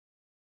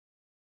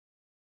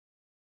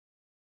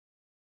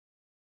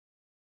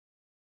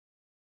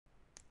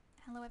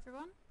Hello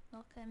everyone,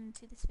 welcome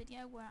to this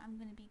video where I'm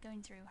going to be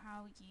going through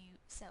how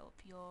you set up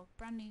your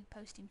brand new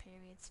posting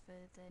periods for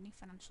the new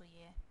financial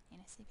year in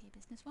SAP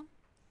Business One.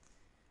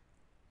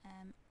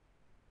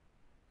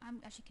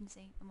 As you can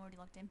see, I'm already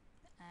logged in,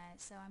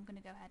 so I'm going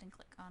to go ahead and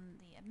click on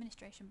the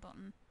administration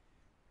button,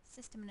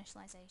 system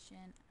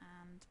initialization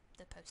and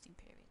the posting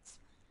periods.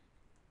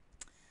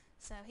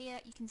 So here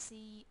you can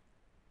see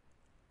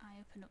I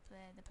open up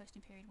the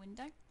posting period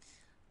window.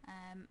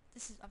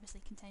 This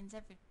obviously contains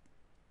every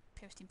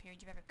posting period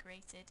you've ever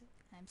created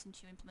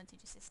since you implemented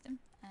your system,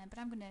 but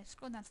I'm going to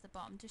scroll down to the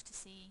bottom just to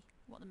see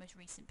what the most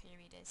recent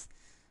period is.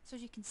 So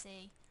as you can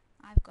see,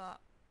 I've got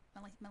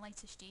my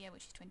latest year,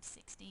 which is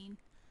 2016.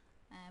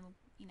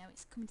 You know,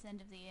 it's coming to the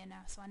end of the year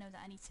now, so I know that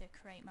I need to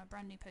create my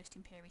brand new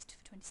posting periods for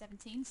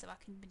 2017 so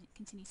I can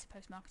continue to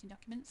post marketing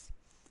documents.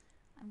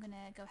 I'm going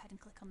to go ahead and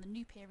click on the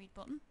new period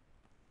button,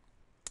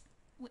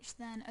 which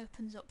then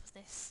opens up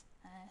this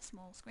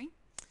small screen.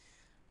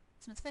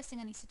 So the first thing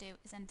I need to do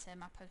is enter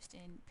my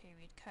posting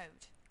period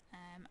code,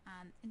 and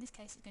in this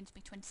case it's going to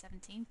be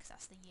 2017 because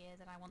that's the year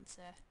that I want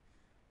to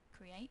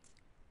create,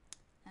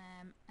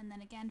 and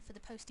then again for the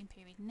posting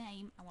period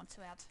name I want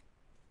to add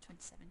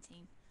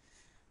 2017.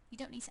 You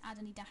don't need to add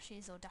any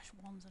dashes or dash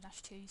ones or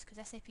dash twos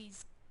because SAP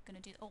is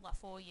going to do all that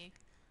for you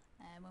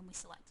when we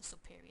select the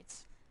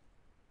sub-periods.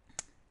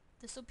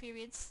 The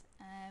sub-periods,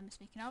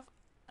 speaking of,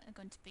 are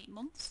going to be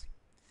months,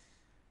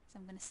 so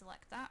I'm going to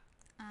select that,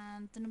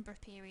 and the number of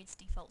periods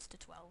defaults to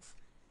 12.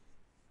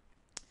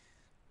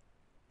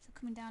 So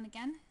coming down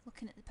again,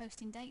 looking at the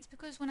posting dates,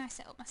 because when I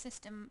set up my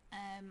system,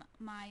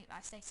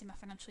 I stated my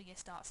financial year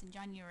starts in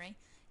January,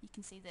 you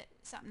can see that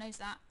SAP knows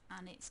that,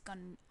 and it's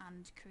gone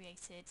and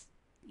created,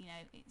 you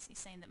know, it's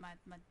saying that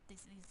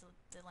these are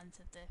the length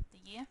of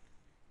the year.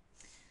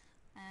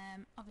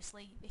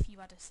 Obviously, if you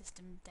had a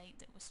system date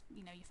that was,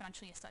 you know, your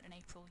financial year started in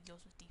April, yours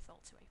would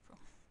default to April.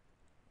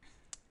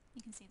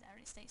 You can see there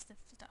it states the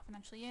start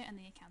financial year and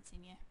the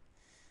accounting year.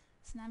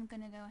 So now I'm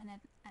going to go ahead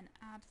and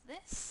add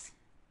this,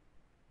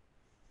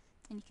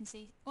 and you can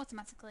see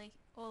automatically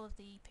all of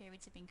the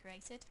periods have been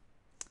created.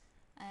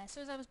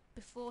 So as I was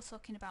before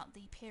talking about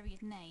the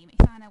period name,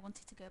 if I now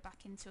wanted to go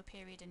back into a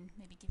period and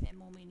maybe give it a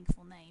more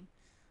meaningful name,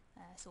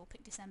 so we'll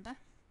pick December,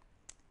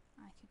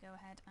 I could go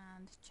ahead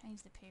and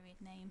change the period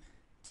name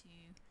to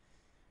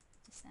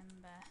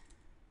December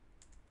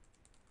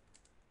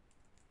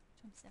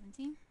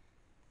 2017.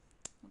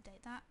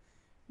 Update that,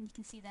 and you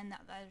can see then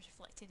that is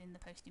reflected in the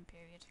posting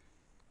period.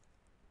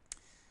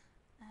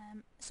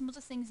 Some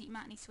other things that you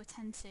might need to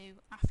attend to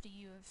after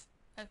you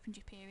have opened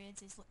your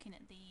periods is looking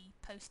at the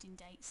posting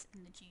dates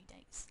and the due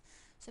dates.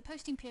 So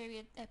posting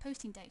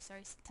dates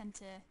tend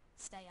to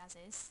stay as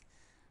is,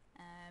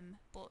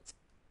 but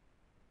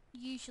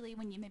usually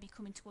when you're maybe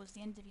coming towards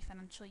the end of your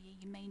financial year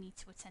you may need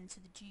to attend to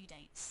the due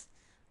dates.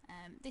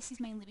 This is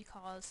mainly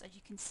because, as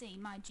you can see,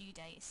 my due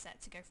date is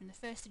set to go from the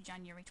 1st of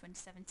January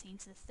 2017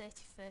 to the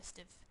 31st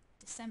of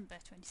December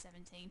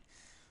 2017.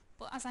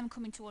 But as I'm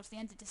coming towards the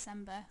end of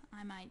December,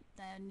 I might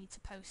then need to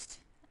post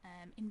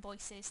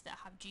invoices that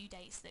have due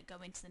dates that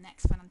go into the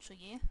next financial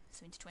year,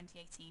 so into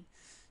 2018.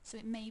 So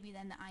it may be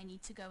then that I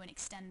need to go and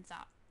extend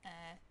that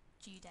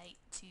due date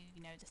to,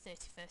 you know, the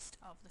 31st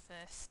of the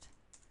 1st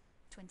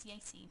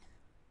 2018.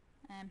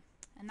 And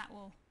that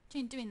will,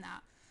 doing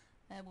that,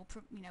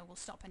 will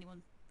stop any of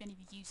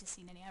your users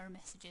seeing any error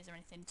messages or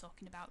anything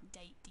talking about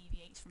date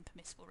deviates from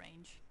permissible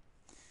range.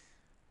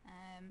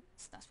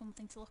 So that's one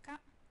thing to look at.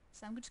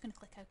 So I'm just going to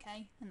click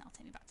OK, and that'll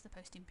take me back to the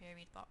posting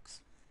period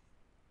box.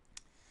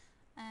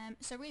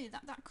 So really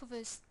that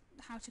covers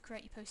how to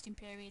create your posting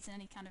periods and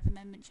any kind of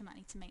amendments you might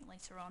need to make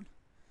later on.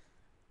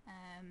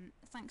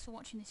 Thanks for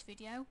watching this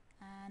video,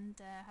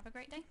 and have a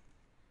great day.